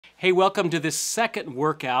Hey, welcome to this second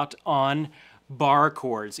workout on bar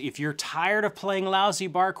chords. If you're tired of playing lousy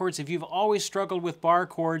bar chords, if you've always struggled with bar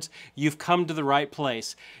chords, you've come to the right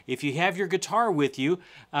place. If you have your guitar with you,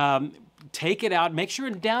 take it out. Make sure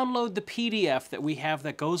and download the PDF that we have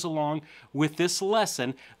that goes along with this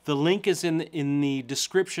lesson. The link is in the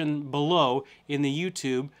description below in the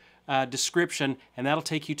YouTube description, and that'll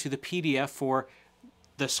take you to the PDF for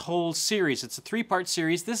this whole series. It's a three-part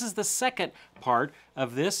series. This is the second part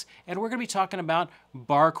of this, and we're going to be talking about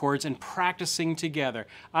bar chords and practicing together.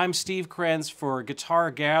 I'm Steve Krenz for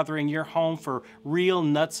Guitar Gathering, your home for real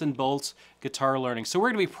nuts and bolts guitar learning. So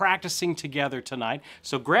we're going to be practicing together tonight.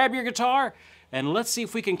 So grab your guitar and let's see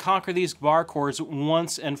if we can conquer these bar chords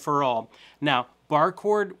once and for all. Now, bar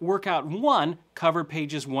chord workout 1 covered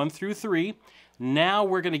pages 1 through 3. Now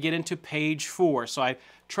we're going to get into page 4. So I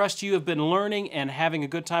trust you have been learning and having a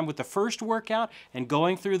good time with the first workout and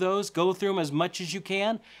going through those. Go through them as much as you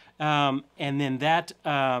can. And then that,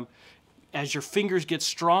 as your fingers get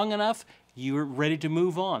strong enough, you're ready to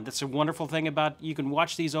move on. That's a wonderful thing about, you can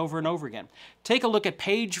watch these over and over again. Take a look at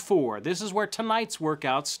page 4. This is where tonight's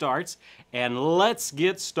workout starts. And let's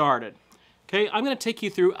get started. Okay, I'm going to take you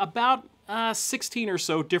through about 16 or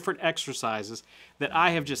so different exercises that I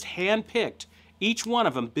have just hand-picked. Each one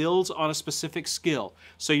of them builds on a specific skill.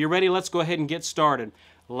 So you're ready? Let's go ahead and get started.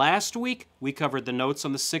 Last week, we covered the notes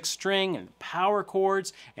on the 6th string and power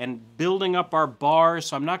chords and building up our bars,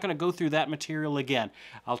 so I'm not going to go through that material again.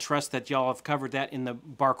 I'll trust that y'all have covered that in the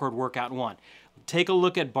bar chord workout 1. Take a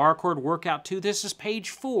look at bar chord workout 2. This is page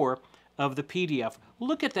 4 of the PDF.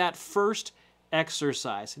 Look at that first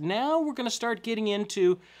exercise. Now we're going to start getting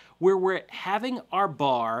into where we're having our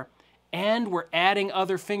bar and we're adding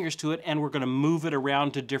other fingers to it, and we're going to move it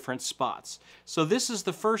around to different spots. So this is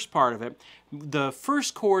the first part of it. The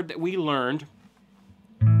first chord that we learned,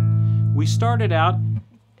 we started out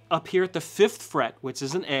up here at the 5th fret, which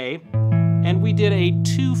is an A, and we did a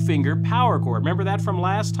 2-finger power chord. Remember that from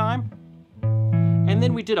last time? And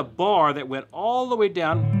then we did a bar that went all the way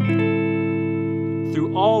down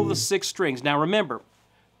through all the 6 strings. Now remember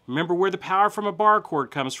where the power from a bar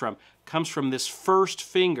chord comes from. It comes from this first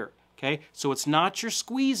finger. Okay, so it's not your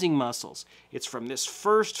squeezing muscles. It's from this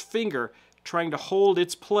first finger trying to hold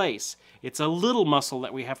its place. It's a little muscle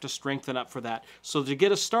that we have to strengthen up for that. So to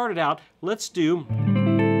get us started out, let's do,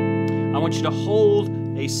 I want you to hold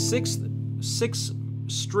a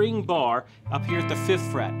 6-string bar up here at the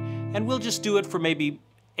 5th fret. And we'll just do it for maybe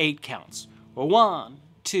 8 counts. Well, 1,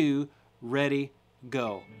 2, ready,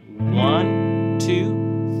 go. 1,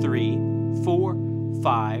 2, 3, 4,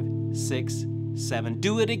 5, 6, 7.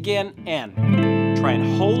 Do it again and try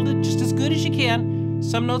and hold it just as good as you can.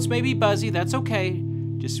 Some notes may be buzzy, that's okay.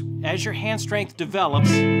 Just as your hand strength develops,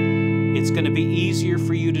 it's going to be easier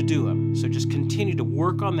for you to do them. So just continue to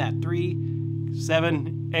work on that. 3,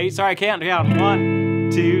 7, 8. Sorry, I can't count.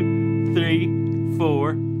 1, 2, 3,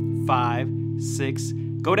 4, 5, 6.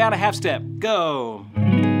 Go down a half step. Go.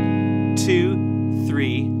 2,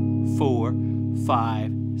 3, 4,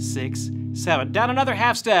 5, 6, 7. Down another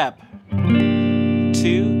half step.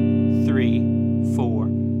 2, 3, 4,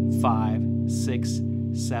 5, 6,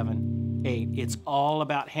 7, 8. It's all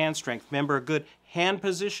about hand strength. Remember a good hand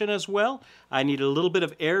position as well. I need a little bit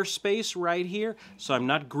of air space right here, so I'm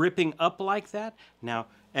not gripping up like that. Now,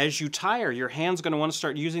 as you tire, your hand's going to want to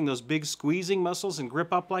start using those big squeezing muscles and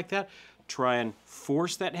grip up like that. Try and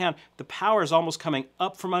force that hand. The power is almost coming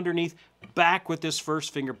up from underneath, back with this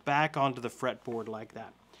first finger, back onto the fretboard like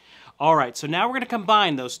that. All right, so now we're going to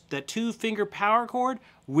combine that 2-finger power chord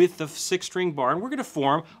with the 6-string bar, and we're going to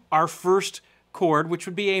form our first chord, which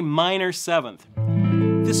would be a minor 7th.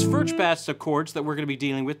 This first batch of chords that we're going to be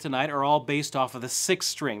dealing with tonight are all based off of the 6th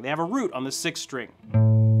string. They have a root on the 6th string.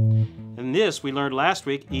 And this, we learned last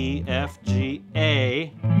week, E, F, G,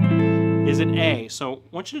 A is an A. So I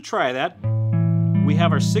want you to try that. We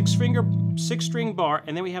have our 6-string bar,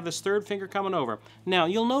 and then we have this 3rd finger coming over. Now,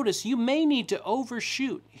 you'll notice you may need to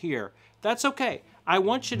overshoot here. That's okay. I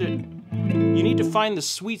want you need to find the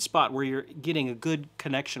sweet spot where you're getting a good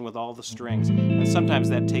connection with all the strings. And sometimes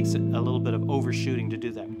that takes a little bit of overshooting to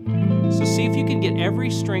do that. So see if you can get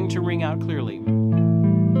every string to ring out clearly.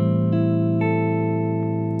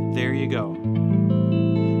 There you go.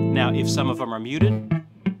 Now, if some of them are muted,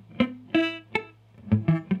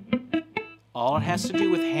 all it has to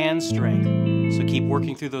do with hand strength. So keep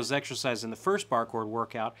working through those exercises in the first bar chord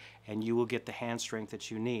workout, and you will get the hand strength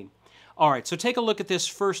that you need. All right, so take a look at this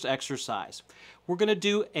first exercise. We're going to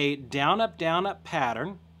do a down, up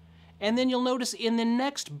pattern, And then you'll notice in the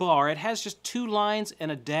next bar, it has just 2 lines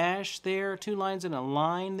and a dash there, 2 lines and a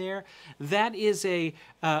line there. That is a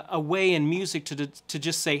way in music to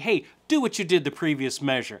just say, hey, do what you did the previous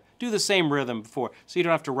measure. Do the same rhythm before, so you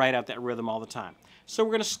don't have to write out that rhythm all the time. So we're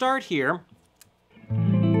going to start here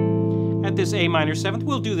at this A minor 7th.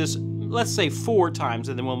 We'll do this, let's say 4 times,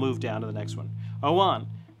 and then we'll move down to the next one. 1,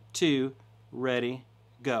 2, ready,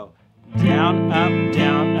 go. Down, up,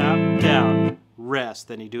 down, up, down. Rest.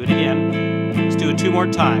 Then you do it again. Let's do it 2 more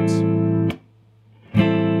times.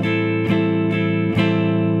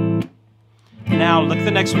 Now look at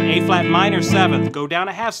the next one. A flat minor 7th. Go down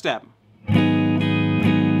a half step. 2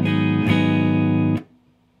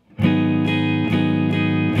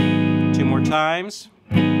 more times.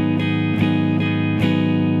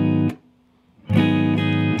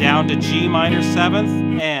 Down to G minor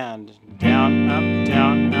 7th and down, up,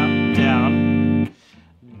 down, up, down.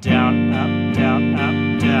 Down, up, down,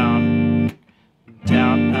 up, down.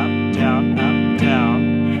 Down, up, down, up,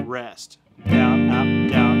 down. Rest. Down, up,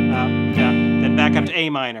 down, up, down. Then back up to A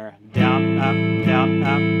minor. Down, up, down,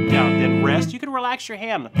 up, down. Then rest. You can relax your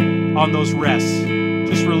hand on those rests.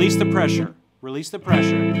 Just release the pressure. Release the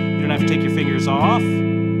pressure. You don't have to take your fingers off.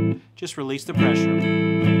 Just release the pressure.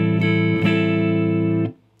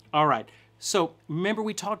 All right. So remember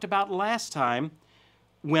we talked about last time,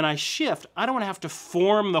 when I shift, I don't want to have to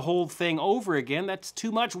form the whole thing over again. That's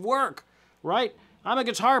too much work, right? I'm a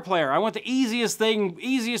guitar player. I want the easiest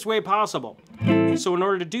way possible. So in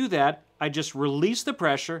order to do that, I just release the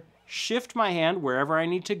pressure, shift my hand wherever I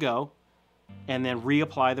need to go, and then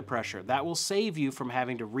reapply the pressure. That will save you from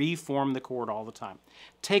having to reform the chord all the time.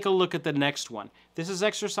 Take a look at the next one. This is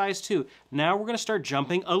exercise 2. Now we're going to start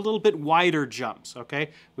jumping a little bit wider jumps,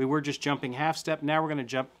 okay? We were just jumping half step. Now we're going to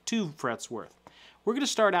jump 2 frets worth. We're going to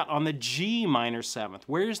start out on the G minor 7th.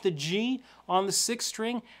 Where's the G on the 6th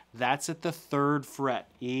string? That's at the 3rd fret.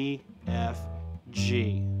 E, F,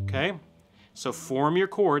 G. Okay? So form your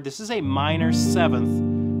chord. This is a minor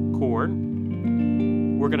 7th chord.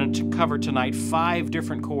 We're going to cover tonight 5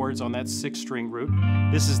 different chords on that 6th string root.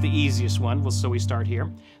 This is the easiest one, so we start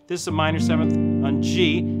here. This is a minor 7th on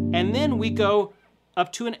G, and then we go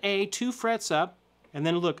up to an A, 2 frets up, and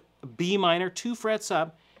then look, B minor, 2 frets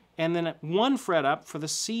up, and then 1 fret up for the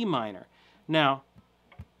C minor. Now,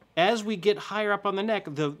 as we get higher up on the neck,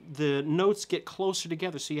 the notes get closer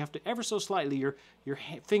together, so you have to, ever so slightly, your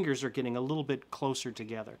fingers are getting a little bit closer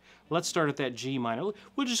together. Let's start at that G minor.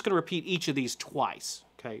 We're just going to repeat each of these twice.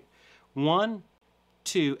 Okay, 1,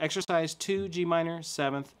 2, exercise 2, G minor,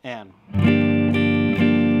 7th, and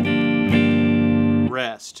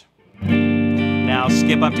rest. Now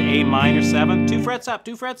skip up to A minor 7th, 2 frets up,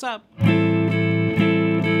 2 frets up.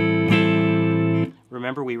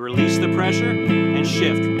 Remember, we release the pressure and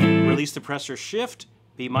shift. Release the pressure, shift,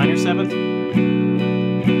 B minor 7th.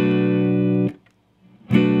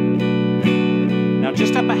 Now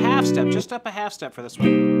just up a half step for this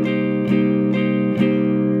one.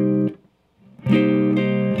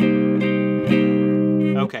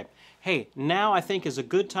 Okay, hey, now I think is a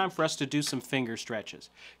good time for us to do some finger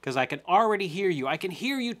stretches, because I can already hear you. I can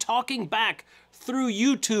hear you talking back through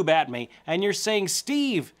YouTube at me, and you're saying,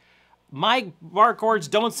 Steve, my bar chords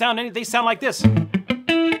don't sound anything, they sound like this.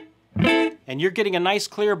 And you're getting a nice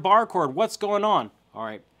clear bar chord. What's going on? All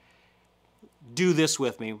right, do this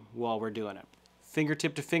with me while we're doing it.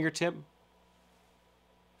 Fingertip to fingertip.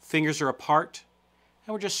 Fingers are apart,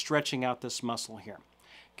 and we're just stretching out this muscle here.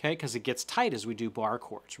 Okay, because it gets tight as we do bar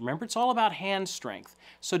chords. Remember, it's all about hand strength.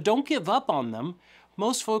 So don't give up on them.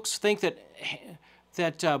 Most folks think that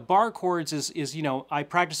bar chords is you know, I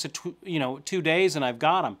practice it 2 days and I've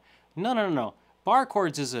got them. No, no, no, no. Bar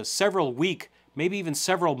chords is a several week, maybe even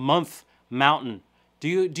several month mountain. Do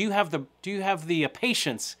you have the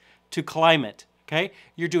patience to climb it? Okay,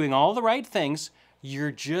 you're doing all the right things.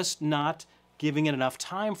 You're just not giving it enough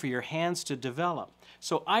time for your hands to develop.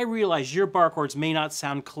 So I realize your bar chords may not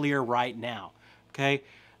sound clear right now, okay?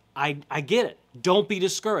 I get it. Don't be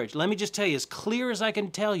discouraged. Let me just tell you, as clear as I can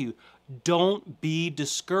tell you, don't be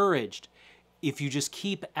discouraged. If you just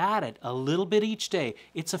keep at it a little bit each day,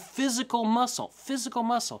 it's a physical muscle.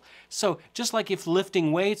 So just like if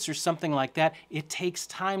lifting weights or something like that, it takes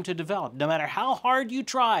time to develop. No matter how hard you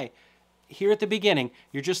try, here at the beginning,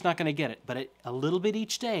 you're just not going to get it. But a little bit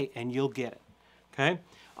each day, and you'll get it, okay?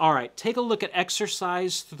 All right, take a look at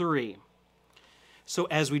exercise 3. So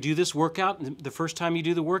as we do this workout, the first time you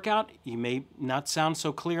do the workout, you may not sound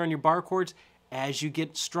so clear on your bar chords. As you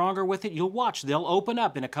get stronger with it, you'll watch. They'll open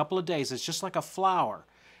up in a couple of days. It's just like a flower.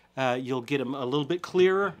 You'll get them a little bit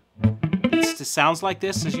clearer. It sounds like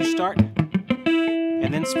this as you start.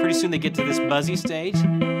 And then pretty soon they get to this buzzy stage.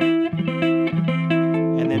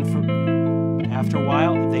 and then after a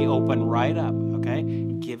while, they open right up, okay?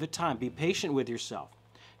 Give it time. Be patient with yourself.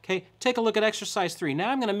 Okay, take a look at exercise 3. Now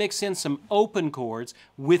I'm going to mix in some open chords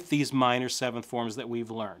with these minor 7th forms that we've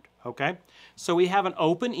learned, okay? So we have an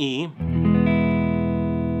open E,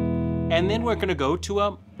 and then we're going to go to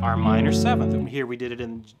our minor 7th. And here we did it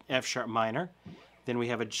in F sharp minor. Then we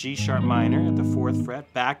have a G sharp minor at the 4th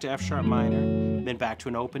fret, back to F sharp minor, then back to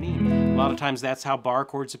an open E. A lot of times that's how bar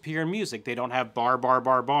chords appear in music. They don't have bar, bar,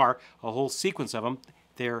 bar, bar, a whole sequence of them.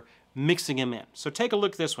 They're mixing them in. So take a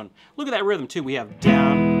look at this one. Look at that rhythm too. We have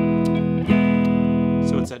down.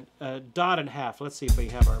 So it's a dot and half. Let's see if we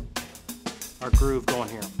have our groove going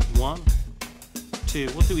here. 1, 2.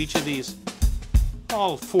 We'll do each of these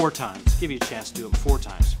all 4 times. Give you a chance to do them 4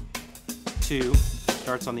 times. 2.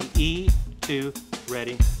 Starts on the E. 2.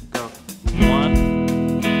 Ready. Go. 1.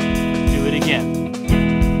 Do it again.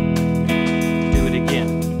 Do it again.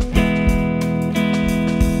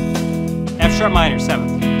 F sharp minor,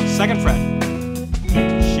 7th. 2nd fret.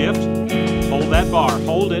 Shift. Hold that bar.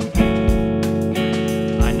 Hold it.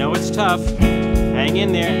 I know it's tough. Hang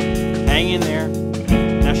in there. Hang in there.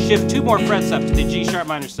 Now shift 2 more frets up to the G sharp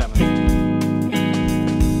minor 7th.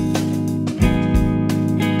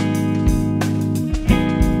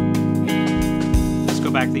 Let's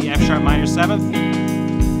go back to the F sharp minor 7th.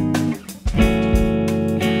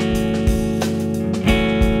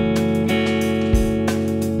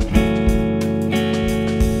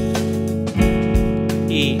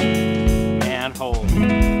 E and hold.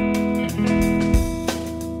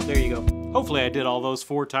 There you go. Hopefully I did all those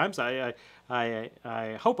 4 times. I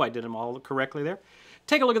hope I did them all correctly there.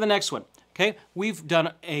 Take a look at the next one. Okay, we've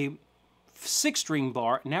done a 6-string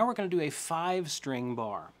bar. Now we're going to do a 5-string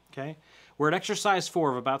bar. Okay, we're at exercise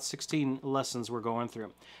 4 of about 16 lessons we're going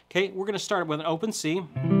through. Okay, we're going to start with an open C,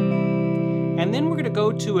 and then we're going to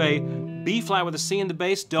go to a B flat with a C in the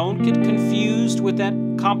bass. Don't get confused with that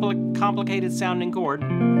complicated sounding chord.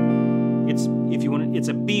 It's, if you want, it's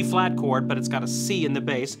a B flat chord, but it's got a C in the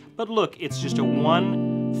bass. But look, it's just a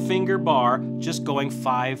 1-finger bar, just going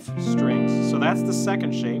 5 strings. So that's the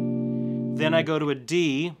 2nd shape. Then I go to a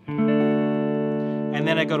D, and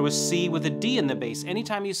then I go to a C with a D in the bass.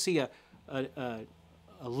 Anytime you see a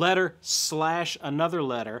letter slash another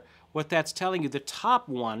letter, what that's telling you, the top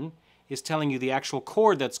one is telling you the actual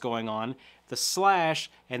chord that's going on, the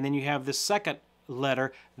slash, and then you have the 2nd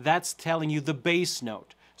letter, that's telling you the bass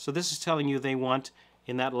note. So this is telling you they want,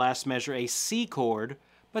 in that last measure, a C chord,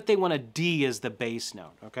 but they want a D as the bass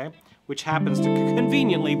note, okay? Which happens to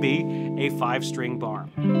conveniently be a 5-string bar.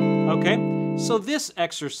 Okay, so this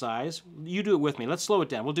exercise, you do it with me. Let's slow it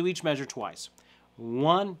down. We'll do each measure twice.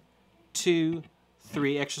 1, 2,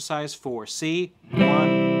 3, exercise 4. C,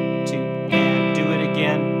 1, 2, and do it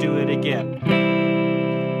again, do it again.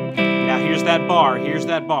 Now here's that bar,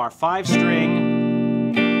 5-string,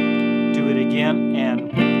 do it again,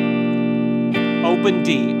 and open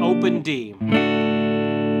D, open D.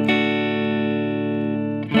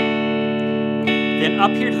 Then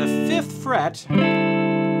up here to the 5th fret, I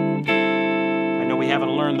know we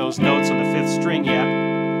haven't learned those notes on the 5th string yet,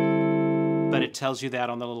 but it tells you that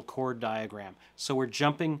on the little chord diagram. So we're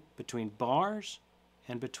jumping between bars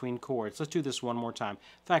and between chords. Let's do this one more time.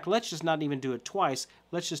 In fact, let's just not even do it twice.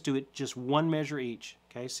 Let's just do it just 1 measure each.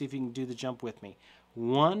 Okay, see if you can do the jump with me.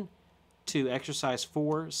 1, 2, exercise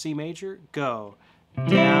 4, C major, go.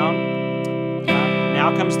 Down, up.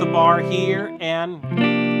 Now comes the bar here, and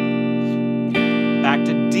back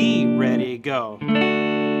to D, ready, go.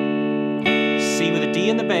 C with a D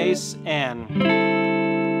in the bass, and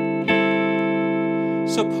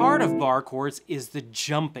so part of bar chords is the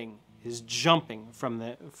jumping, from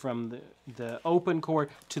the open chord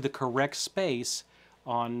to the correct space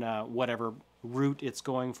on whatever route it's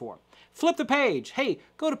going for. Flip the page. Hey,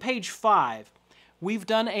 go to page 5. We've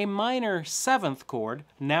done a minor 7th chord.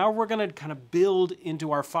 Now we're going to kind of build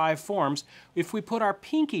into our 5 forms. If we put our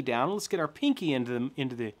pinky down, let's get our pinky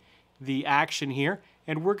into the action here,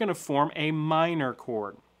 and we're going to form a minor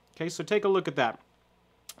chord. Okay, so take a look at that.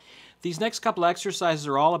 These next couple exercises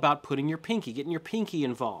are all about putting your pinky, getting your pinky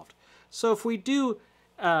involved. So if we do,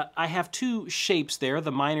 I have 2 shapes there,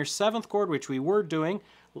 the minor 7th chord, which we were doing.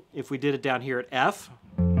 If we did it down here at F,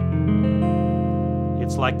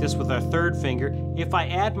 it's like this with our 3rd finger. If I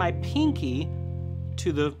add my pinky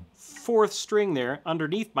to the 4th string there,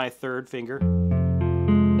 underneath my 3rd finger,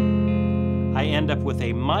 I end up with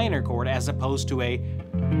a minor chord as opposed to a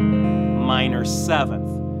minor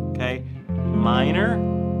 7th. Okay, minor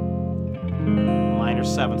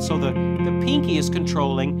 7th. So the pinky is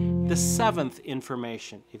controlling the 7th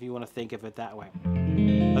information, if you want to think of it that way.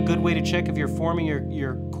 A good way to check if you're forming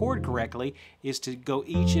your chord correctly is to go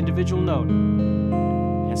each individual note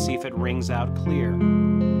and see if it rings out clear.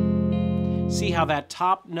 See how that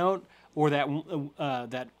top note, or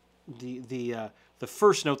the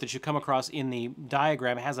first note that you come across in the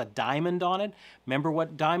diagram has a diamond on it? Remember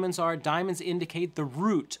what diamonds are? Diamonds indicate the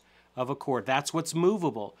root of a chord. That's what's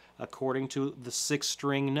movable according to the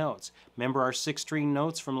 6-string notes. Remember our 6-string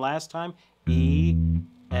notes from last time? E,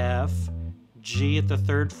 F, G at the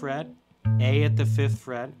 3rd fret, A at the 5th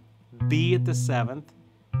fret, B at the 7th,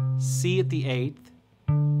 C at the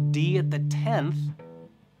 8th, D at the 10th,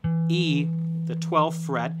 E, the 12th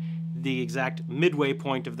fret, the exact midway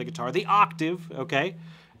point of the guitar, the octave, okay?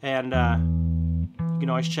 And you can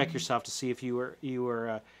always check yourself to see if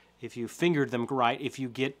if you fingered them right if you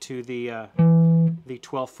get to the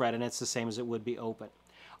 12th fret, and it's the same as it would be open.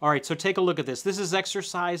 All right, so take a look at this. This is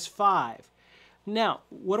exercise 5. Now,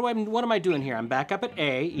 what am I doing here? I'm back up at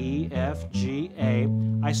A, E, F, G, A.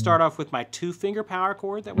 I start off with my 2-finger power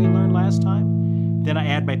chord that we learned last time. Then I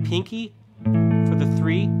add my pinky for the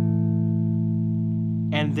 3.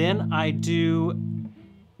 And then I do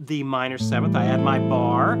the minor 7th. I add my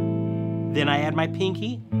bar. Then I add my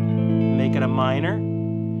pinky, make it a minor.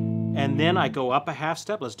 And then I go up a half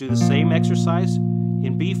step. Let's do the same exercise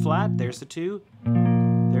in B flat. There's the 2.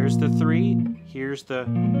 There's the 3. Here's the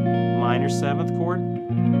minor 7th chord.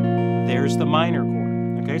 There's the minor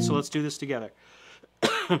chord. Okay, so let's do this together.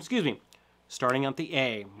 Excuse me. Starting at the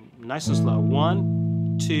A. Nice and slow.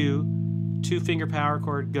 1, 2, 2-finger power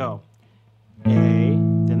chord, go. A,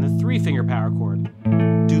 then the 3-finger power chord.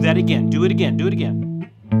 Do that again. Do it again. Do it again.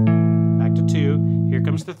 Back to 2. Here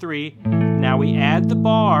comes the 3. Now we add the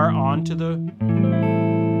bar onto the...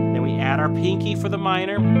 Then we add our pinky for the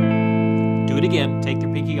minor. Do it again. Take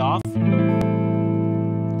your pinky off.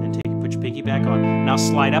 Then put your pinky back on. Now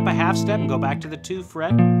slide up a half step and go back to the 2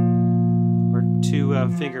 fret. Or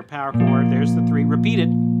 2-finger power chord. There's the 3. Repeat it.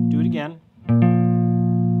 Do it again.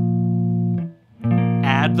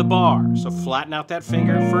 Add the bar. So flatten out that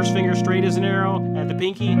finger. First finger straight as an arrow. Add the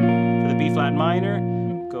pinky for the B flat minor.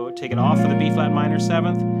 Go take it off for the B flat minor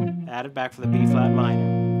 7th. Add it back for the B flat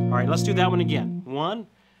minor. All right, let's do that one again. 1,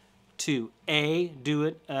 2, A. Do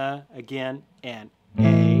it again, and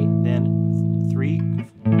A. Then 3.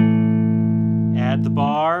 Add the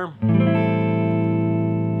bar.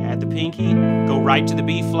 Add the pinky. Go right to the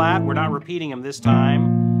B flat. We're not repeating them this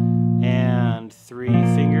time. And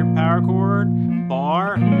 3-finger power chord.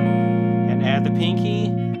 Bar, and add the pinky.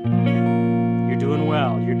 You're doing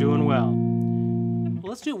well. You're doing well.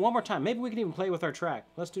 Let's do it one more time. Maybe we can even play with our track.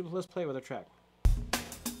 Let's play with our track.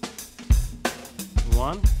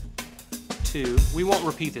 1, 2. We won't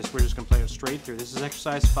repeat this. We're just going to play it straight through. This is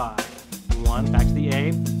exercise 5. 1, back to the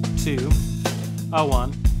A. 2.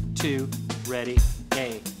 1, 2. Ready.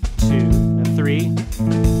 A. 2. And 3.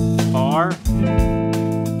 Bar.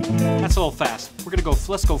 That's a little fast. We're gonna go.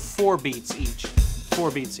 Let's go 4 beats each.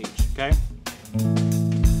 4 beats each. Okay.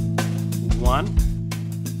 1,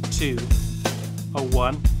 2.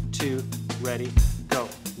 1, 2. Ready. Go.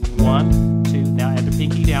 1, 2. Now add the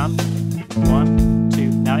pinky down. 1,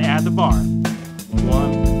 2. Now add the bar.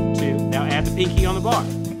 1, 2. Now add the pinky on the bar.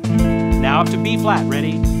 Now up to B flat.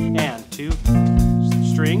 Ready. And 2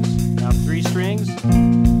 strings. Now 3 strings.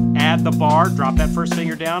 Add the bar. Drop that first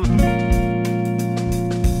finger down.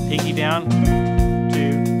 Pinky down,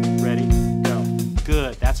 2, ready, go.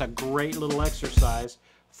 Good. That's a great little exercise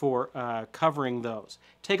for covering those.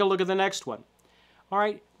 Take a look at the next one. All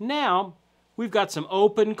right, now we've got some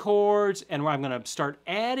open chords, and I'm going to start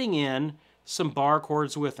adding in some bar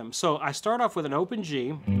chords with them. So I start off with an open G,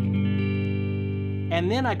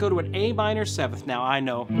 and then I go to an A minor 7th. Now I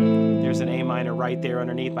know there's an A minor right there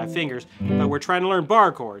underneath my fingers, but we're trying to learn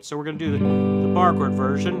bar chords, so we're going to do the bar chord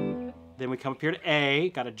version. Then we come up here to A,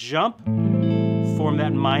 got to jump, form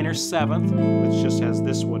that minor 7th, which just has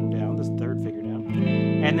this one down, this 3rd finger down,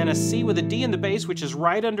 and then a C with a D in the bass, which is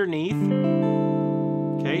right underneath.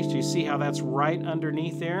 Okay, so you see how that's right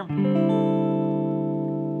underneath there?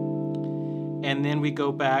 And then we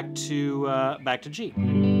go back to G.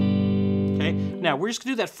 Okay, now we're just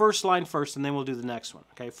going to do that first line first, and then we'll do the next one.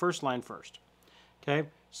 Okay, first line first. Okay,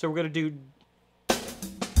 so we're going to do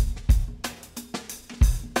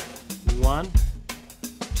 1,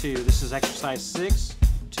 2. This is exercise 6,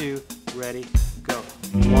 2, ready, go.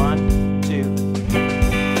 1, 2,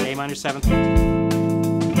 A minor 7th.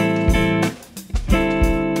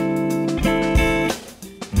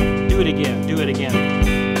 Do it again, do it again.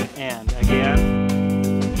 And again.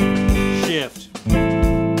 Shift.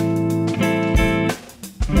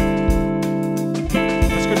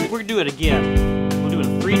 We're again. We'll do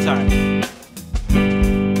it 3 times.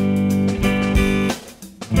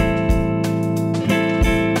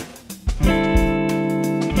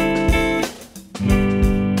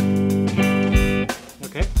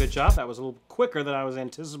 Okay, good job. That was a little quicker than I was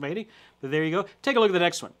anticipating, but there you go. Take a look at the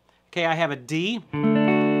next one. Okay, I have a D, and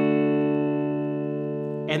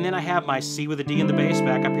then I have my C with a D in the bass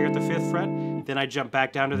back up here at the 5th fret. Then I jump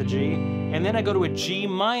back down to the G, and then I go to a G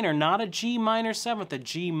minor, not a G minor 7th, a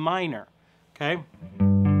G minor. Okay?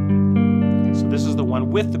 So this is the one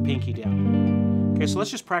with the pinky down. Okay, so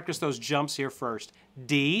let's just practice those jumps here first.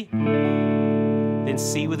 D, then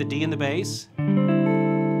C with a D in the bass.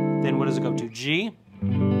 Then what does it go to? G,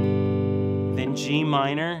 then G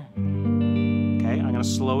minor. Okay, I'm going to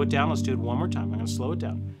slow it down. Let's do it one more time. I'm going to slow it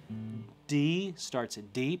down. D starts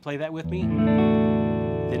at D. Play that with me.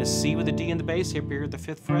 Then a C with a D in the bass here at the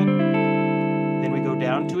 5th fret. Then we go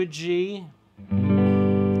down to a G.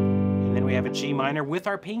 And then we have a G minor with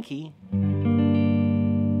our pinky.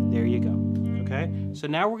 There you go. Okay? So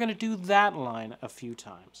now we're going to do that line a few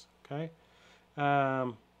times. Okay?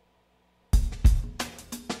 I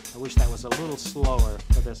wish that was a little slower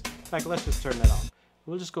for this. In fact, let's just turn that off.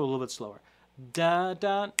 We'll just go a little bit slower. Da,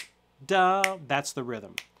 da, da. That's the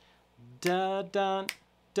rhythm. Da, da,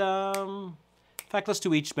 dum. In fact, let's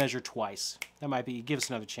do each measure twice. That might be, give us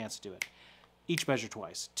another chance to do it. Each measure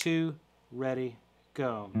twice. 2, ready,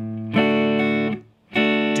 go. Do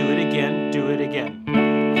it again, do it again.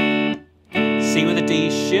 C with a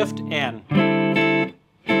D, shift, N.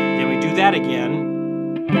 Then we do that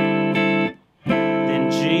again.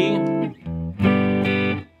 Then G.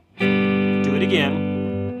 Do it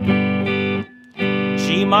again.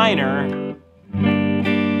 G minor.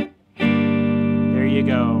 There you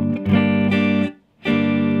go.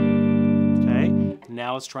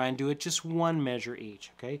 Now let's try and do it just one measure each,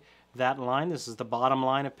 okay? That line, this is the bottom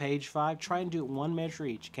line of page 5. Try and do it one measure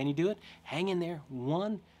each. Can you do it? Hang in there.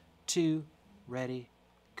 1, 2, ready,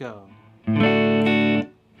 go. C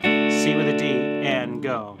with a D, and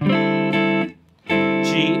go. G,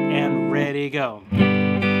 and ready, go.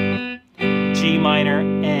 G minor,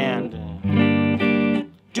 and.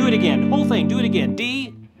 Do it again. Whole thing. Do it again.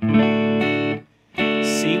 D.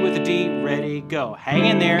 C with a D, ready, go. Hang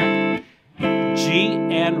in there. G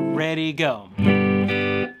and ready, go.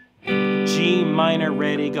 G minor,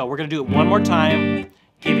 ready, go. We're going to do it one more time.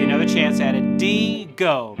 Give you another chance at it. D,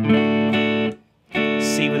 go.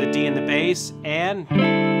 C with a D in the bass, and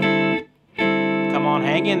come on,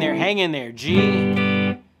 hang in there, hang in there. G,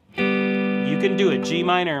 you can do it. G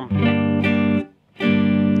minor.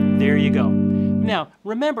 There you go. Now,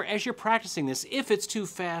 remember, as you're practicing this, if it's too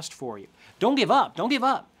fast for you, don't give up, don't give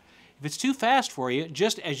up. If it's too fast for you,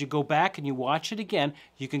 just as you go back and you watch it again,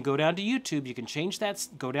 you can go down to YouTube, you can change that,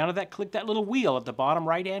 go down to that, click that little wheel at the bottom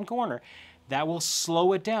right-hand corner. That will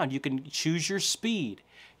slow it down. You can choose your speed.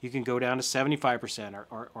 You can go down to 75%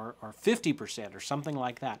 or 50% or something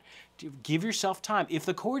like that. Give yourself time. If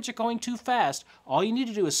the chords are going too fast, all you need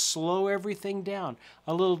to do is slow everything down.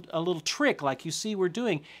 A little trick like you see we're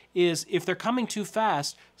doing is if they're coming too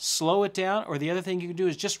fast, slow it down, or the other thing you can do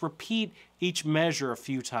is just repeat each measure a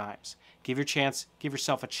few times. Give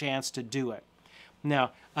yourself a chance to do it.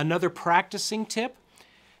 Now, another practicing tip,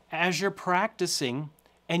 as you're practicing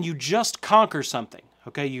and you just conquer something,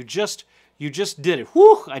 okay, you just did it.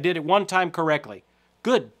 Whew, I did it one time correctly.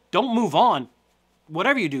 Good. Don't move on.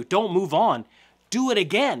 Whatever you do, don't move on. Do it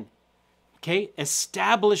again. Okay?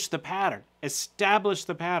 Establish the pattern. Establish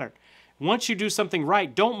the pattern. Once you do something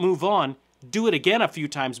right, don't move on. Do it again a few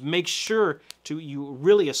times. Make sure you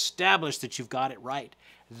really establish that you've got it right.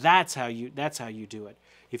 That's how you do it.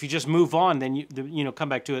 If you just move on, then you come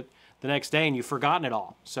back to it the next day and you've forgotten it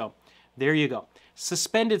all. So there you go.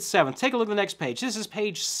 Suspended seventh. Take a look at the next page. This is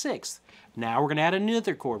page 6. Now we're going to add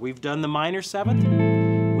another chord. We've done the minor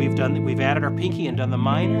 7th. We've added our pinky and done the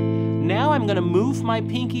minor. Now I'm going to move my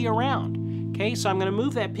pinky around. Okay, so I'm going to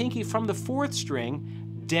move that pinky from the 4th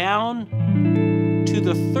string down to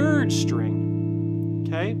the 3rd string.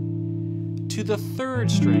 Okay, to the 3rd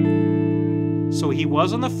string. So he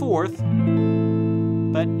was on the 4th,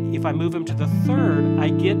 but if I move him to the 3rd, I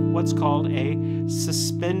get what's called a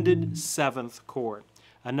suspended 7th chord.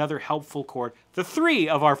 Another helpful chord. The 3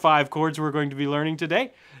 of our 5 chords we're going to be learning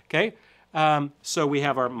today. Okay, so we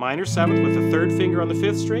have our minor 7th with the 3rd finger on the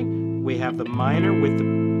 5th string. We have the minor with the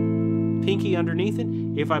pinky underneath it.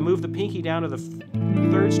 If I move the pinky down to the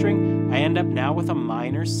 3rd string, I end up now with a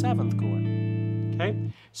minor 7th chord. Okay,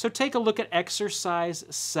 so take a look at exercise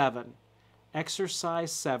 7.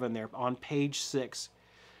 Exercise 7 there on page 6.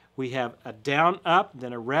 We have a down, up,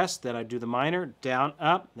 then a rest, then I do the minor, down,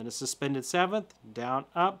 up, then a suspended 7th, down,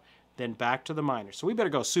 up, then back to the minor. So we better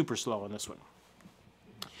go super slow on this one.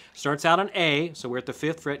 Starts out on A, so we're at the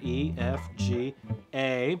 5th fret, E, F, G,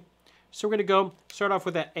 A. So we're going to start off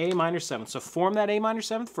with that A minor 7th. So form that A minor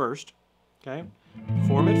 7th first, okay?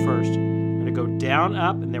 Form it first. We're going to go down,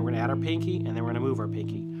 up, and then we're going to add our pinky, and then we're going to move our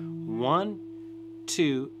pinky. 1,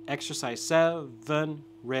 2, exercise 7,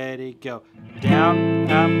 ready, go.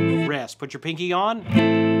 Down, up, rest. Put your pinky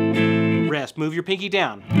on, rest. Move your pinky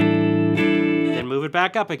down. Then move it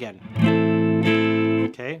back up again.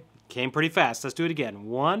 Okay, came pretty fast. Let's do it again.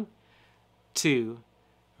 1, 2,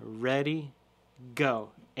 ready, go.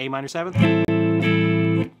 A minor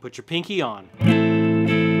 7th. Put your pinky on.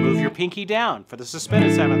 Move your pinky down for the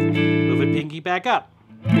suspended 7th. Move it pinky back up.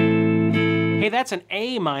 Hey, that's an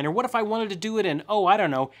A minor. What if I wanted to do it in, oh, I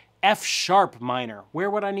don't know, F sharp minor? Where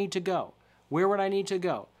would I need to go? Where would I need to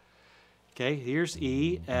go? Okay, here's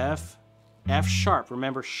E, F, F sharp.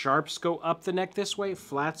 Remember, sharps go up the neck this way,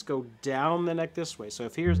 flats go down the neck this way. So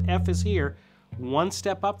if here's F is here, one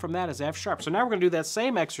step up from that is F sharp. So now we're going to do that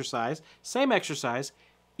same exercise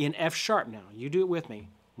in F sharp now. You do it with me.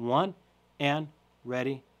 1, and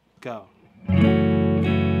ready, go.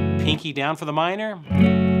 Pinky down for the minor.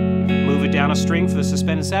 Move it down a string for the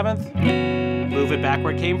suspended 7th. Move it back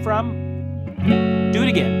where it came from. Do it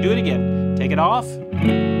again. Do it again. Take it off.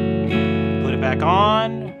 Put it back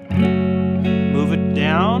on. Move it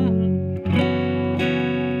down.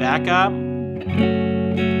 Back up.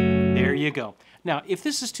 There you go. Now, if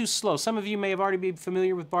this is too slow, some of you may have already been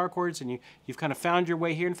familiar with bar chords and you've kind of found your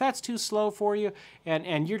way here. And if that's too slow for you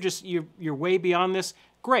and you're way beyond this,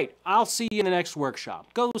 great. I'll see you in the next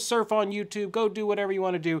workshop. Go surf on YouTube. Go do whatever you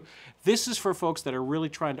want to do. This is for folks that are really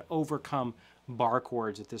trying to overcome bar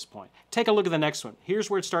chords at this point. Take a look at the next one. Here's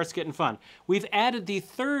where it starts getting fun. We've added the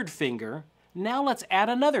 3rd finger. Now let's add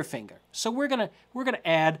another finger. So we're gonna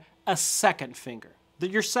add a 2nd finger.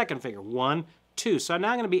 Your 2nd finger. 1, 2. So now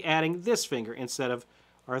I'm going to be adding this finger instead of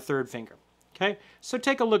our 3rd finger. Okay, so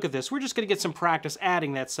take a look at this. We're just going to get some practice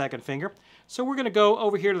adding that 2nd finger. So we're going to go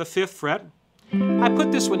over here to the 5th fret. I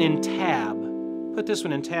put this one in tab. Put this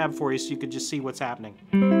one in tab for you so you could just see what's happening.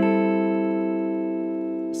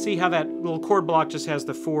 See how that little chord block just has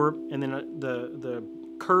the 4 and then the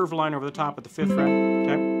curved line over the top of the 5th fret.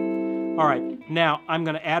 Okay. All right. Now I'm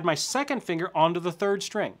going to add my 2nd finger onto the 3rd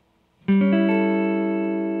string.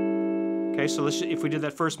 Okay, so if we did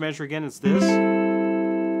that first measure again, it's this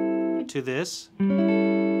to this.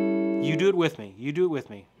 You do it with me. You do it with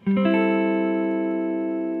me.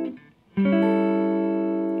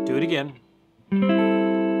 Do it again.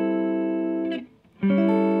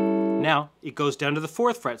 Now, it goes down to the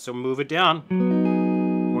 4th fret, so move it down.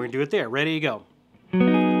 We're going to do it there. Ready, go. Put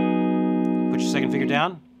your 2nd finger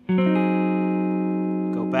down.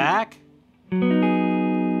 Go back.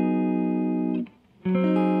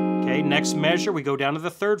 Okay, next measure, we go down to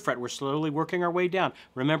the 3rd fret. We're slowly working our way down.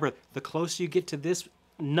 Remember, the closer you get to this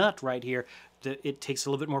nut right here, it takes a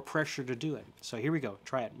little bit more pressure to do it. So here we go.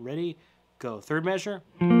 Try it. Ready, go. 3rd measure.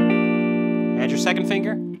 Add your 2nd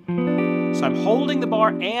finger. So I'm holding the bar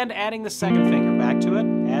and adding the 2nd finger. Back to it.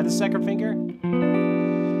 Add the 2nd finger.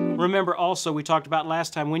 Remember also, we talked about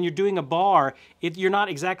last time, when you're doing a bar, you're not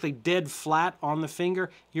exactly dead flat on the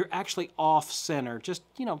finger. You're actually off center, just,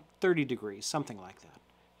 30 degrees, something like that.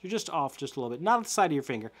 You're just off just a little bit. Not on the side of your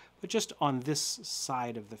finger, but just on this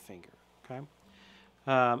side of the finger. Okay.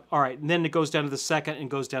 All right, and then it goes down to the 2nd and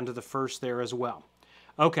goes down to the 1st there as well.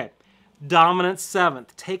 Okay, dominant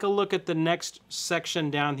 7th. Take a look at the next section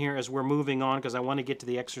down here as we're moving on because I want to get to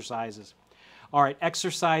the exercises. All right,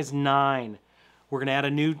 exercise 9. We're going to add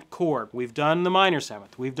a new chord. We've done the minor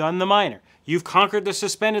 7th. We've done the minor. You've conquered the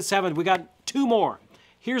suspended 7th. We got 2 more.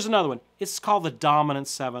 Here's another one. It's called the dominant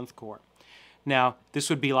 7th chord. Now, this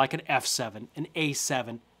would be like an F7, an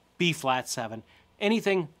A7, B flat 7,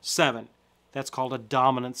 anything 7. That's called a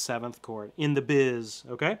dominant 7th chord in the biz,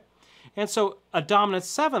 okay? And so a dominant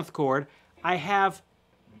 7th chord, I have,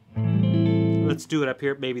 let's do it up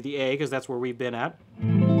here, maybe the A, because that's where we've been at.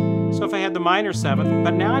 So if I had the minor 7th,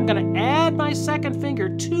 but now I'm going to add my 2nd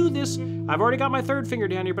finger to this. I've already got my 3rd finger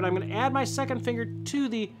down here, but I'm going to add my 2nd finger to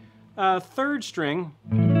the 3rd string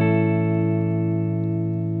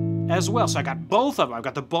as well. So I got both of them. I've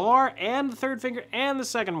got the bar and the 3rd finger and the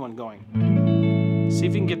 2nd one going. See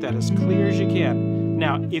if you can get that as clear as you can.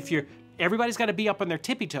 Now, everybody's got to be up on their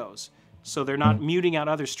tippy toes, so they're not muting out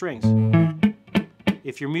other strings.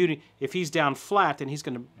 If he's down flat, then he's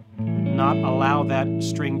going to not allow that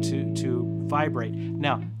string to vibrate.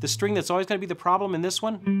 Now, the string that's always going to be the problem in this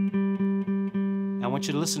one, I want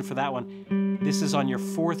you to listen for that one. This is on your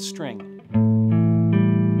 4th string.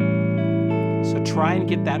 So try and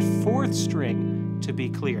get that 4th string to be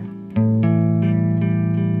clear.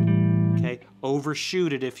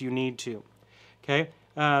 Overshoot it if you need to. Okay,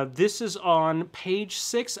 this is on page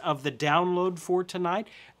 6 of the download for tonight.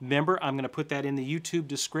 Remember, I'm going to put that in the YouTube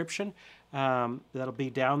description. That'll be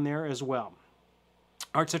down there as well.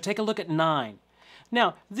 All right, so take a look at 9.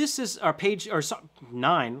 Now, this is our page, or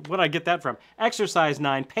 9, what did I get that from? Exercise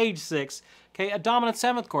 9, page 6, okay, a dominant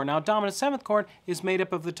 7th chord. Now, a dominant 7th chord is made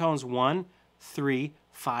up of the tones 1, 3,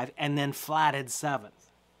 5, and then flatted 7th,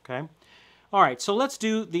 okay? All right, so let's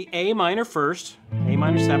do the A minor first, A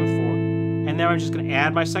minor 7th 4, and now I'm just going to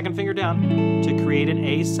add my second finger down to create an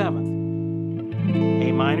A 7th.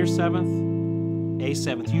 A minor 7th, A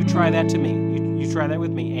 7th. You try that to me. You try that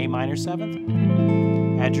with me. A minor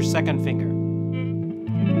 7th. Add your second finger.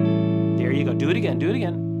 There you go. Do it again. Do it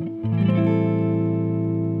again.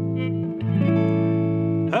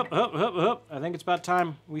 Up, up, up, up. I think it's about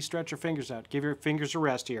time we stretch our fingers out. Give your fingers a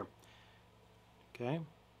rest here. Okay?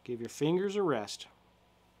 Give your fingers a rest.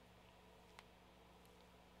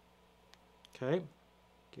 Okay?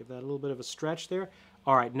 Give that a little bit of a stretch there.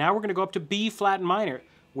 All right, now we're going to go up to B flat minor.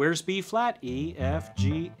 Where's B flat? E, F,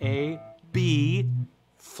 G, A, B.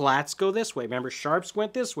 Flats go this way. Remember, sharps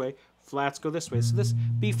went this way. Flats go this way. So this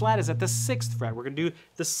B flat is at the 6th fret. We're going to do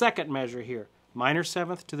the second measure here. Minor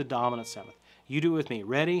 7th to the dominant 7th. You do it with me.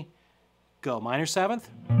 Ready? Go. Minor 7th.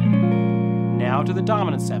 Now to the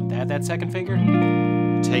dominant 7th. Add that second finger.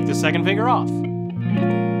 Take the second finger off.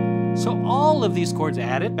 So all of these chords,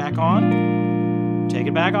 add it back on. Take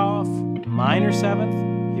it back off. Minor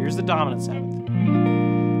 7th. Here's the dominant 7th.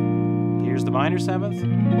 Here's the minor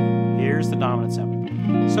 7th. Here's the dominant 7th.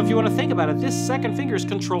 So if you want to think about it, this second finger is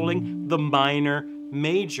controlling the minor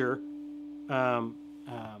major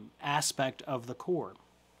aspect of the chord.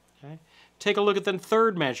 Okay? Take a look at the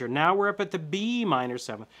third measure. Now we're up at the B minor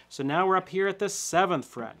 7th. So now we're up here at the 7th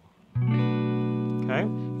fret. Okay?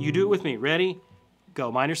 You do it with me. Ready?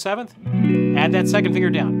 Go. Minor 7th. Add that second finger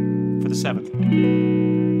down for the 7th.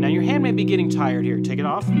 Now your hand may be getting tired here. Take it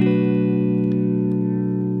off.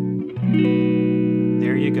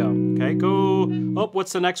 There you go. Okay, go. Oh,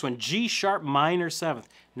 what's the next one? G sharp minor 7th.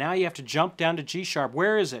 Now you have to jump down to G sharp.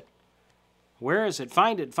 Where is it? Where is it?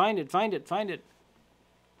 Find it, find it, find it, find it.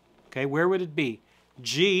 Okay, where would it be?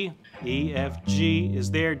 G, E, F, G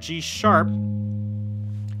is there. G sharp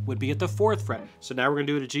would be at the 4th fret. So now we're going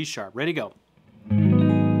to do it at G sharp. Ready, go.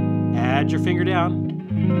 Add your finger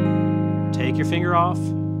down. Take your finger off.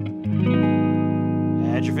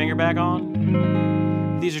 Add your finger back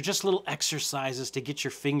on. These are just little exercises to get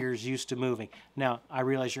your fingers used to moving. Now, I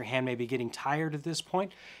realize your hand may be getting tired at this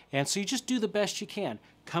point, and so you just do the best you can.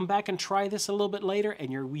 Come back and try this a little bit later,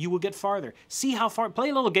 and you will get farther. See how far. Play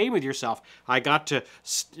a little game with yourself. I got to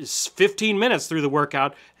 15 minutes through the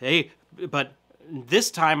workout. Hey, but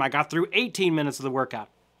this time I got through 18 minutes of the workout.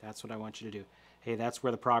 That's what I want you to do. Hey, that's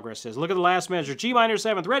where the progress is. Look at the last measure. G minor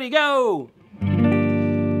 7th. Ready, go!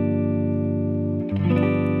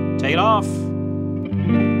 Take it off.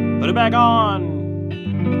 Put it back on.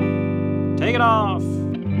 Take it off.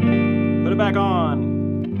 Put it back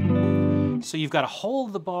on. So you've got to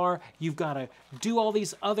hold the bar. You've got to do all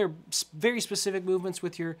these other very specific movements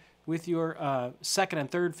with your second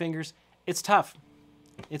and third fingers. It's tough.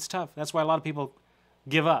 It's tough. That's why a lot of people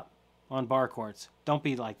give up on bar chords. Don't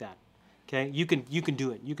be like that. Okay? You can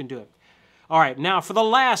do it. You can do it. All right, now for the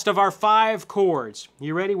last of our 5 chords.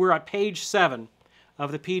 You ready? We're at page 7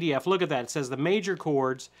 of the PDF. Look at that. It says the major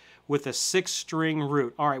chords with a 6-string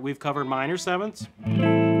root. All right, we've covered minor 7ths.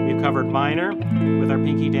 We've covered minor with our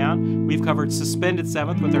pinky down. We've covered suspended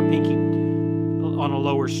 7th with our pinky on a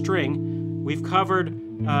lower string. We've covered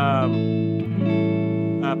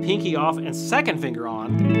pinky off and second finger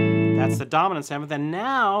on. That's the dominant 7th. And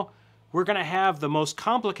now we're going to have the most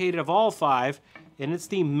complicated of all 5, and it's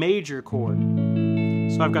the major chord.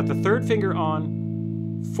 So I've got the 3rd finger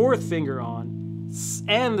on, 4th finger on,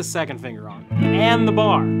 and the 2nd finger on, and the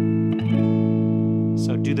bar.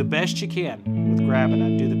 So do the best you can with grabbing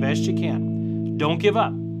it. Do the best you can. Don't give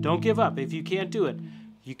up. Don't give up. If you can't do it,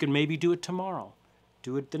 you can maybe do it tomorrow.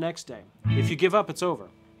 Do it the next day. If you give up, it's over.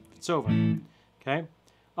 It's over. Okay?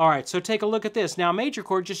 All right, so take a look at this. Now, major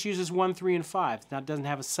chord just uses 1, 3, and 5. Now, it doesn't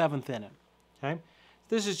have a 7th in it. Okay?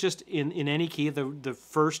 This is just in any key, the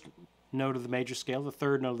first note of the major scale, the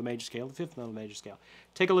 3rd note of the major scale, the 5th note of the major scale.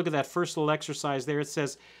 Take a look at that first little exercise there. It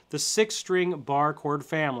says the 6-string bar chord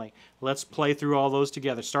family. Let's play through all those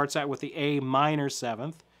together. Starts out with the A minor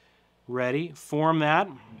 7th. Ready? Form that.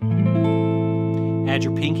 Add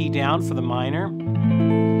your pinky down for the minor.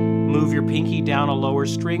 Move your pinky down a lower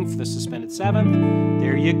string for the suspended 7th.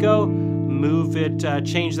 There you go. Move it,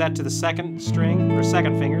 change that to the 2nd string, or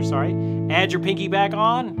 2nd finger, sorry. Add your pinky back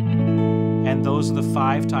on. And And those are the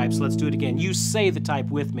 5 types. Let's do it again. You say the type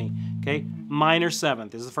with me. Okay, minor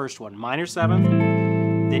 7th is the first one. Minor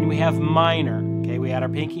 7th. Then we have minor. Okay, we add our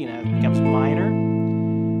pinky and it becomes minor.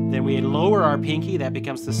 Then we lower our pinky, that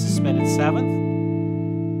becomes the suspended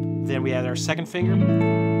 7th. Then we add our second finger,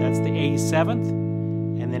 that's the A 7th.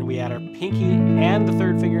 And then we add our pinky and the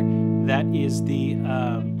third finger, that is the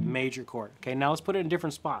major chord. Okay, now let's put it in a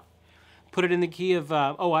different spot. Put it in the key of,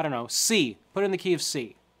 oh, I don't know, C. Put it in the key of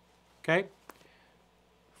C. Okay?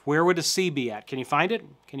 Where would a C be at? Can you find it?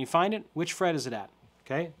 Can you find it? Which fret is it at?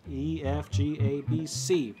 Okay? E, F, G, A, B,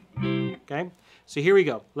 C. Okay? So here we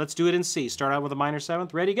go. Let's do it in C. Start out with a minor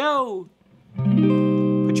 7th. Ready, go!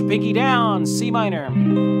 Put your pinky down, C minor.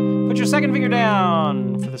 Put your second finger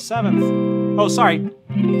down for the 7th. Oh, sorry.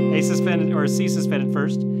 A suspended, or C suspended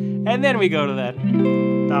first. And then we go to that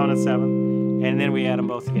dominant 7th. And then we add them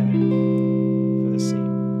both together for the C.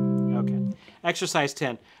 Okay. Exercise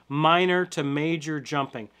 10. Minor to major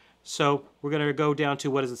jumping. So we're going to go down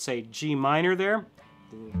to, what does it say? G minor there.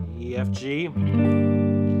 E, F, G.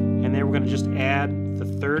 And then we're going to just add the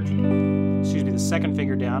second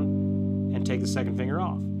finger down and take the second finger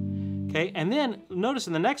off. Okay, and then notice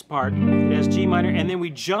in the next part, it has G minor, and then we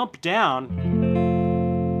jump down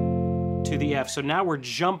to the F. So now we're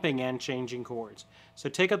jumping and changing chords. So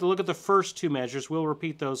take a look at the first 2 measures. We'll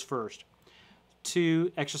repeat those first.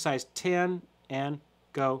 To exercise 10 and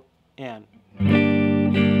go and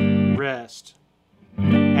rest.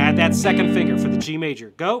 Add that second finger for the G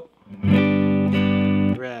major. Go.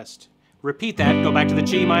 Rest. Repeat that. Go back to the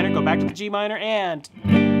G minor. Go back to the G minor and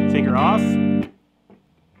finger off.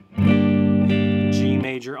 G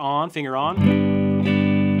major on. Finger on.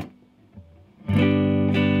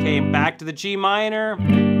 Okay, and back to the G minor.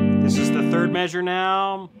 This is the 3rd measure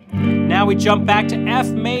now. Now we jump back to F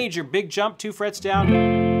major. Big jump, 2 frets down,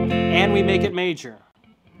 and we make it major.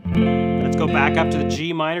 Let's go back up to the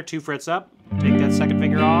G minor, 2 frets up. Take that second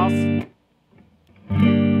finger off.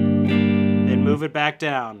 Then move it back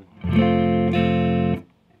down.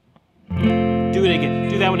 Do it again.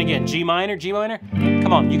 Do that one again. G minor, G minor.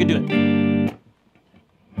 Come on, you can do it.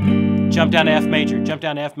 Jump down to F major. Jump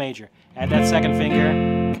down to F major. Add that second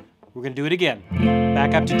finger. We're going to do it again.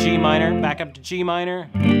 Back up to G minor. Back up to G minor.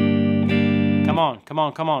 Come on, come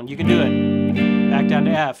on, come on. You can do it. Back down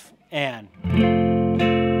to F. And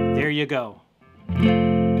there you go.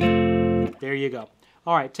 There you go.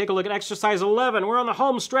 All right, take a look at exercise 11. We're on the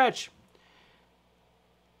home stretch.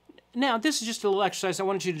 Now, this is just a little exercise I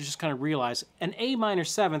wanted you to just kind of realize. An A minor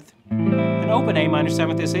 7th, an open A minor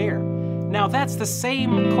 7th is air. Now, that's the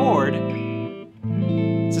same chord.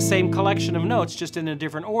 It's the same collection of notes, just in a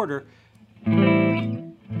different order.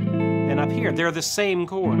 And up here, they're the same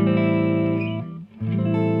chord.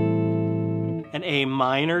 An A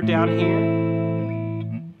minor down here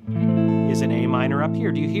is an A minor up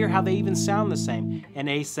here. Do you hear how they even sound the same? An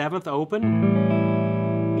A 7th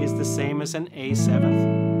open is the same as an A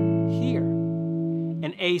 7th here.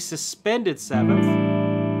 An A suspended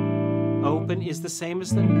 7th open is the same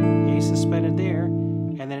as the A suspended there.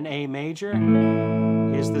 And then an A major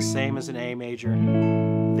is the same as an A major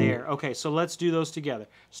there. Okay, so let's do those together.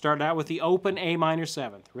 Start out with the open A minor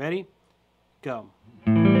 7th. Ready? Go.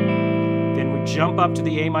 Then we jump up to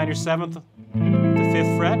the A minor 7th, the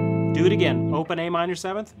 5th fret. Do it again. Open A minor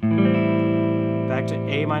 7th. Back to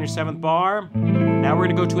A minor 7th bar. Now we're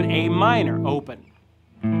going to go to an A minor open.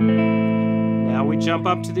 Now we jump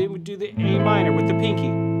up to we do the A minor with the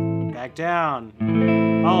pinky. Back down.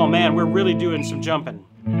 Oh man, we're really doing some jumping.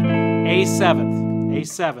 A 7th. A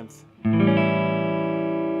 7th.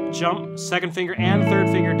 Jump, second finger and third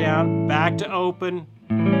finger down. Back to open.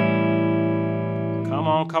 Come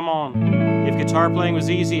on, come on. If guitar playing was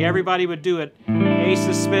easy, everybody would do it. A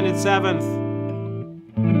suspended 7th.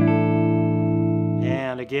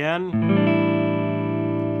 And again.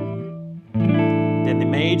 Then the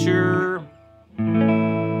major.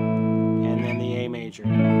 And then the A major.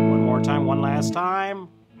 One more time, one last time.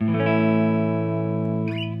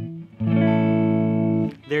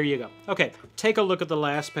 There you go. Okay, take a look at the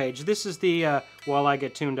last page. This is the, while I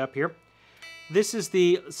get tuned up here. This is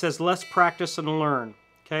the, it says let's practice and learn,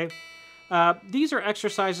 okay? These are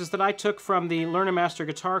exercises that I took from the Learn and Master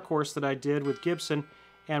Guitar course that I did with Gibson,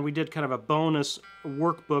 and we did kind of a bonus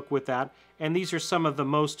workbook with that. And these are some of the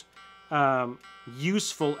most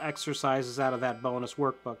useful exercises out of that bonus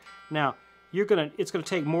workbook. Now, it's gonna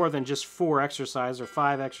take more than just 4 exercises or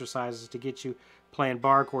 5 exercises to get you playing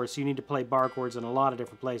bar chords. So you need to play bar chords in a lot of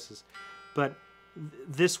different places. But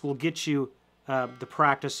this will get you the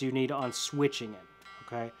practice you need on switching it,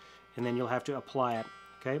 okay? And then you'll have to apply it,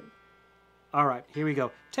 okay? All right, here we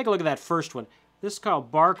go. Take a look at that first one. This is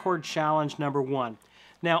called bar chord challenge number 1.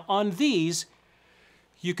 Now on these,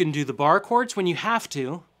 you can do the bar chords when you have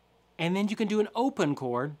to, and then you can do an open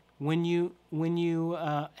chord when you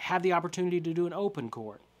have the opportunity to do an open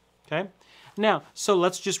chord. Okay? Now, so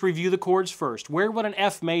let's just review the chords first. Where would an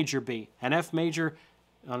F major be? An F major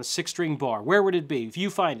on a 6-string bar. Where would it be if you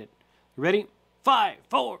find it? You ready? 5,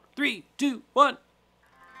 4, 3, 2, 1.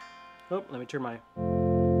 Oh, let me turn my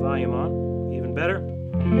volume on. Even better.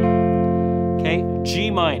 Okay, G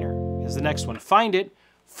minor is the next one. Find it.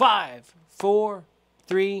 5, 4,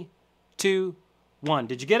 3, 2, 1.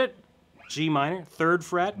 Did you get it? G minor, 3rd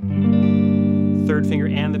fret, 3rd finger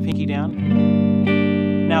and the pinky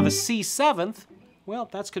down. Now the C7th, well,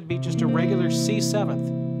 that could be just a regular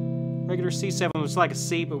C7th. Regular C7 was like a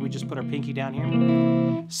C, but we just put our pinky down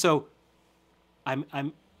here. So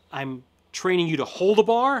I'm training you to hold a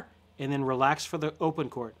bar and then relax for the open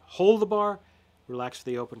chord. Hold the bar, relax for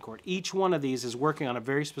the open chord. Each one of these is working on a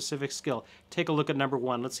very specific skill. Take a look at number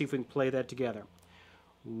 1. Let's see if we can play that together.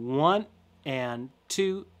 1 and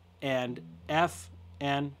 2 and F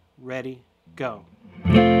and ready, go.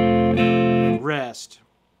 Rest.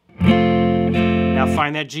 Now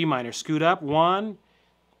find that G minor. Scoot up. 1,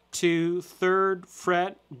 2, 3rd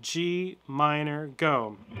fret, G minor,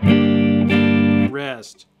 go.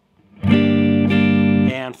 Rest.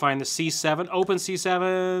 And find the C7. Open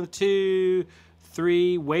C7. 2,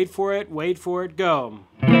 3. Wait for it, go.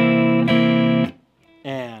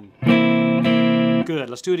 And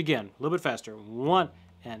good. Let's do it again. A little bit faster. 1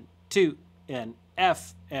 and 2 and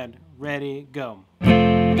F and ready, go.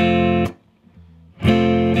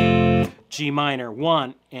 G minor,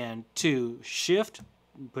 1 and 2, shift,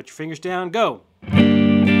 put your fingers down, go.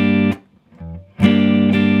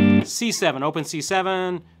 C7, open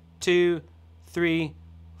C7, 2, 3,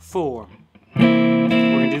 4. We're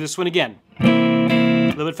going to do this one again.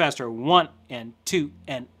 A little bit faster. 1 and 2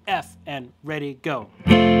 and F and ready, go.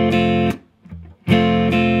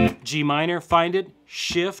 G minor, find it,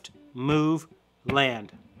 shift, move,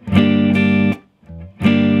 land.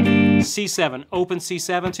 C7, open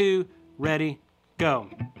C7, 2, ready, go.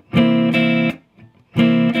 Good.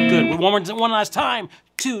 One last time.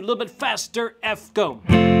 2, a little bit faster, F, go.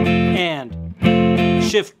 And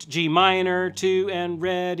shift, G minor, 2, and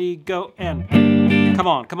ready, go. And come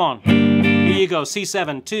on, come on. Here you go.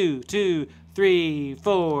 C7, 2, 2, 3,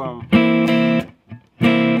 4.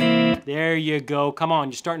 There you go. Come on,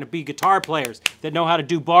 you're starting to be guitar players that know how to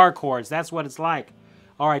do bar chords. That's what it's like.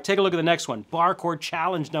 All right, take a look at the next one. Bar chord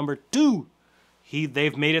challenge number 2.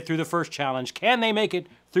 They've made it through the first challenge. Can they make it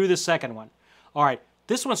through the second one? All right,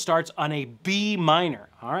 this one starts on a B minor.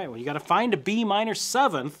 All right, well, you got to find a B minor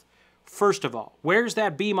 7th first of all. Where's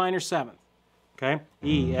that B minor 7th? Okay,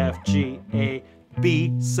 E, F, G, A,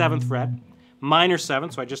 B, 7th fret. Minor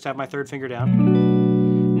 7th, so I just have my 3rd finger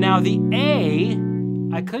down. Now the A,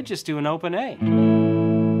 I could just do an open A.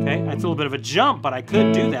 Okay, that's a little bit of a jump, but I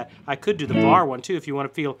could do that. I could do the bar one too. If you want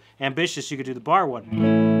to feel ambitious, you could do the bar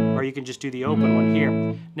one. Or you can just do the open one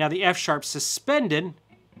here. Now the F sharp suspended.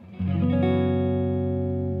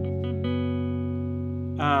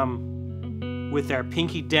 With our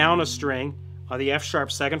pinky down a string on the F sharp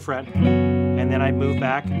 2nd fret. And then I move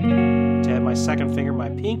back to have my 2nd finger, my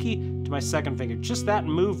pinky to my 2nd finger. Just that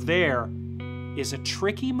move there is a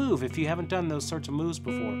tricky move if you haven't done those sorts of moves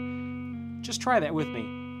before. Just try that with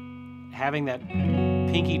me. Having that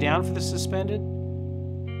pinky down for the suspended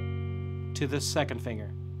to the 2nd finger.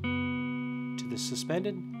 To the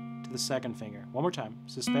suspended to the 2nd finger. One more time.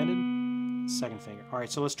 Suspended, 2nd finger. All right,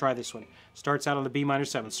 so let's try this one. Starts out on the B minor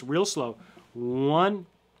 7th. So real slow. 1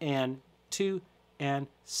 and 2 and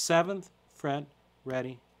 7th fret.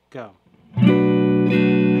 Ready, go.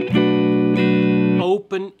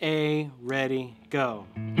 Open A, ready, go.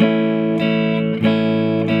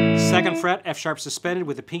 2nd fret, F sharp suspended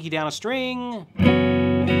with the pinky down a string.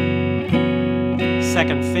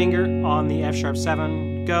 2nd finger on the F sharp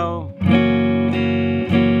 7, go.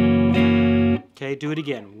 Okay, do it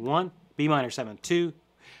again. 1, B minor 7, 2,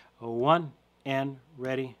 1, and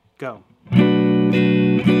ready, go. A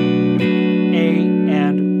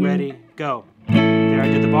and ready, go. There I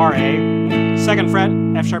did the bar A. 2nd fret,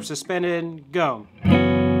 F sharp suspended, go.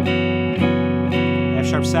 F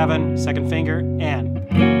sharp 7, 2nd finger, and.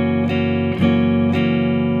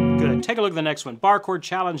 Good. Take a look at the next one. Bar chord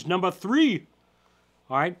challenge number 3.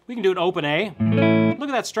 All right, we can do an open A. Look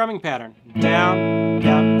at that strumming pattern. Down,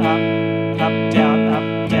 down, up, up, down,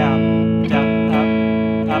 up, down,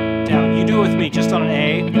 down, up, down. You do it with me, just on an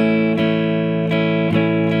A.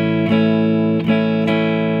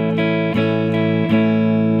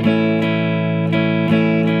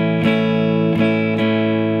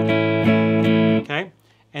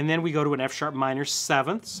 then we go to an F sharp minor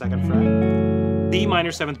 7th, 2nd fret. B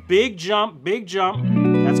minor 7th, big jump, big jump.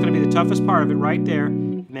 That's going to be the toughest part of it right there.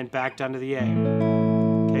 And then back down to the A.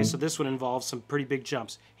 Okay, so this one involves some pretty big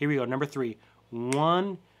jumps. Here we go, number 3.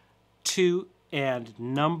 1, 2, and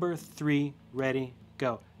number 3, ready,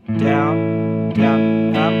 go. Down,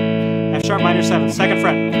 down, up. F sharp minor 7th, 2nd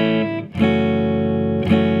fret.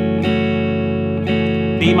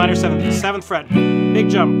 B minor 7th, 7th fret. Big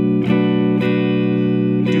jump.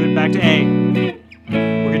 Do it back to A.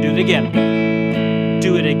 We're going to do it again.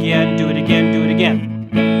 Do it again, do it again, do it again.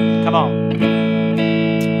 Come on.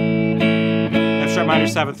 F sharp minor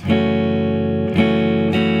 7th.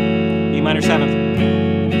 B minor 7th.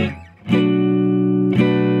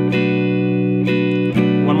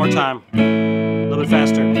 One more time. A little bit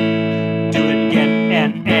faster. Do it again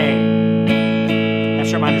and A. F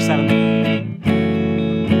sharp minor 7th.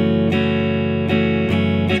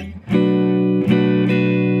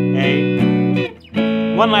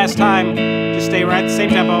 One last time, just stay right at the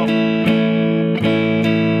same tempo.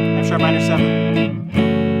 F sharp minor 7th.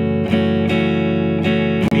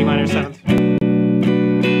 B minor 7th.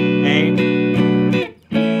 A.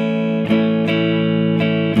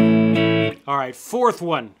 All right, 4th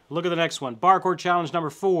one. Look at the next one. Bar chord challenge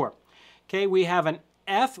number 4. Okay, we have an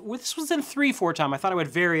F. This was in 3/4 time. I thought I would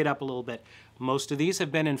vary it up a little bit. Most of these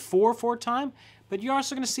have been in 4/4 time, but you're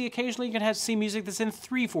also going to see occasionally you can see music that's in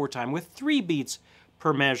 3/4 time with 3 beats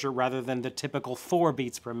per measure rather than the typical 4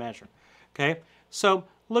 beats per measure. Okay, so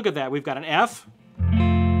look at that. We've got an F,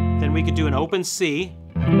 then we could do an open C,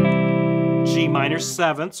 G minor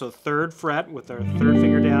 7th, so 3rd fret with our 3rd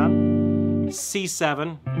finger down,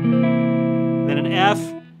 C7, then an F,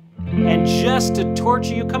 and just to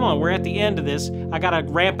torture you, come on, we're at the end of this. I gotta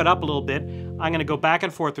ramp it up a little bit. I'm gonna go back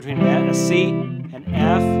and forth between a C, an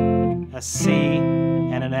F, a C,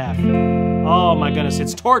 and an F. Oh my goodness,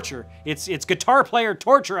 it's torture. It's guitar player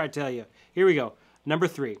torture, I tell you. Here we go. Number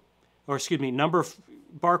 3, or excuse me,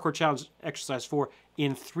 bar chord challenge exercise 4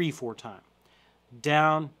 in 3/4 time.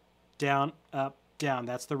 Down, down, up, down.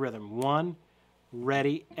 That's the rhythm. 1,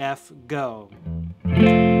 ready, F, go.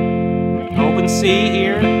 Open C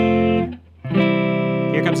here.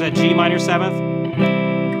 Here comes that G minor 7th.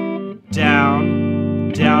 Down,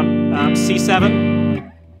 down, C7.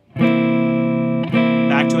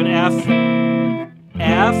 Back to an F,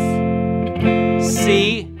 F,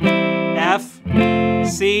 C, F,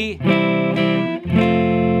 C.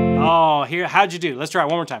 Oh, here, how'd you do? Let's try it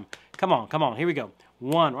one more time. Come on, come on, here we go.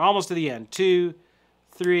 1, we're almost to the end. 2,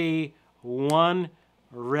 3, 1,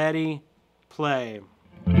 ready, play.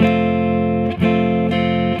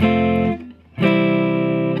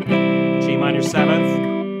 G minor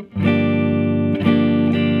 7th,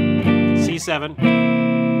 C7,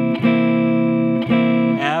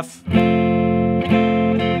 F,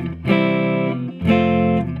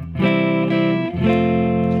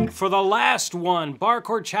 for the last one, bar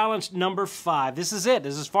chord challenge number 5. This is it.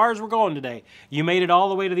 This is as far as we're going today. You made it all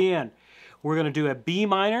the way to the end. We're going to do a B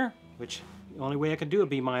minor, which the only way I can do a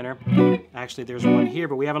B minor. Actually, there's one here,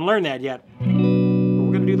 but we haven't learned that yet. But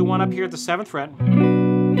we're going to do the one up here at the 7th fret.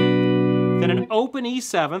 Then an open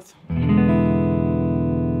E7th.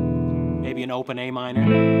 Maybe an open A minor.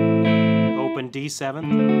 Open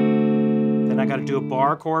D7th. Then I got to do a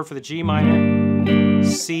bar chord for the G minor.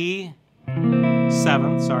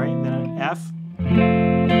 C7th, sorry. Then an F.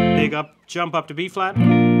 Big up, jump up to B flat.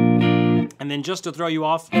 And then just to throw you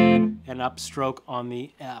off, an upstroke on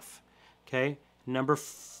the F. Okay, number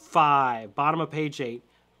 5, bottom of page 8.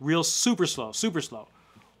 Real super slow, super slow.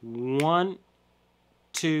 1,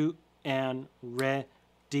 2, and ready,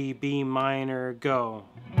 B minor, go.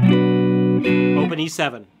 Open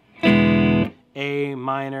E7. A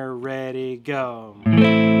minor, ready, go.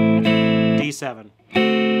 D7.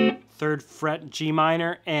 3rd fret, G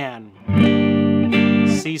minor, and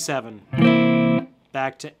C7.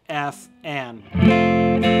 Back to F and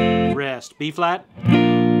rest. B flat,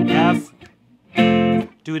 F,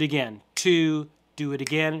 do it again. 2, do it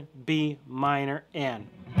again, B minor, and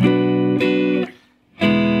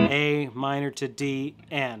A minor to D,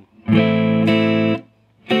 and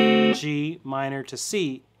G minor to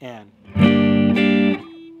C, and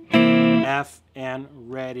F, and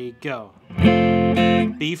ready, go.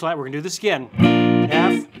 B flat, we're going to do this again.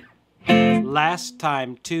 F, last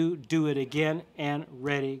time, 2, do it again, and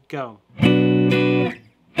ready, go. A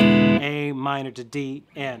minor to D,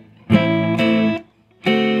 and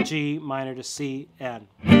G minor to C, and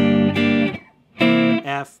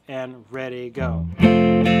F, and ready, go.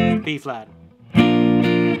 B flat.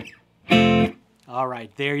 All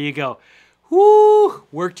right, there you go. Woo!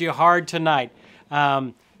 Worked you hard tonight.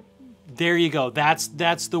 There you go. That's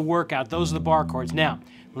the workout. Those are the bar chords. Now,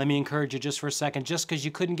 let me encourage you just for a second. Just because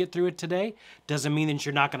you couldn't get through it today doesn't mean that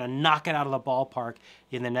you're not going to knock it out of the ballpark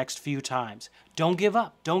in the next few times. Don't give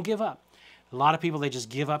up. Don't give up. A lot of people, they just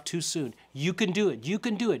give up too soon. You can do it. You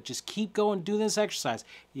can do it. Just keep going, do this exercise.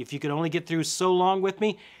 If you could only get through so long with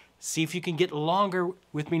me, see if you can get longer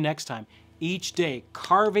with me next time. Each day,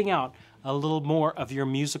 carving out a little more of your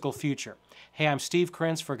musical future. Hey, I'm Steve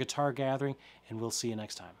Krenz for Guitar Gathering, and we'll see you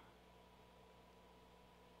next time.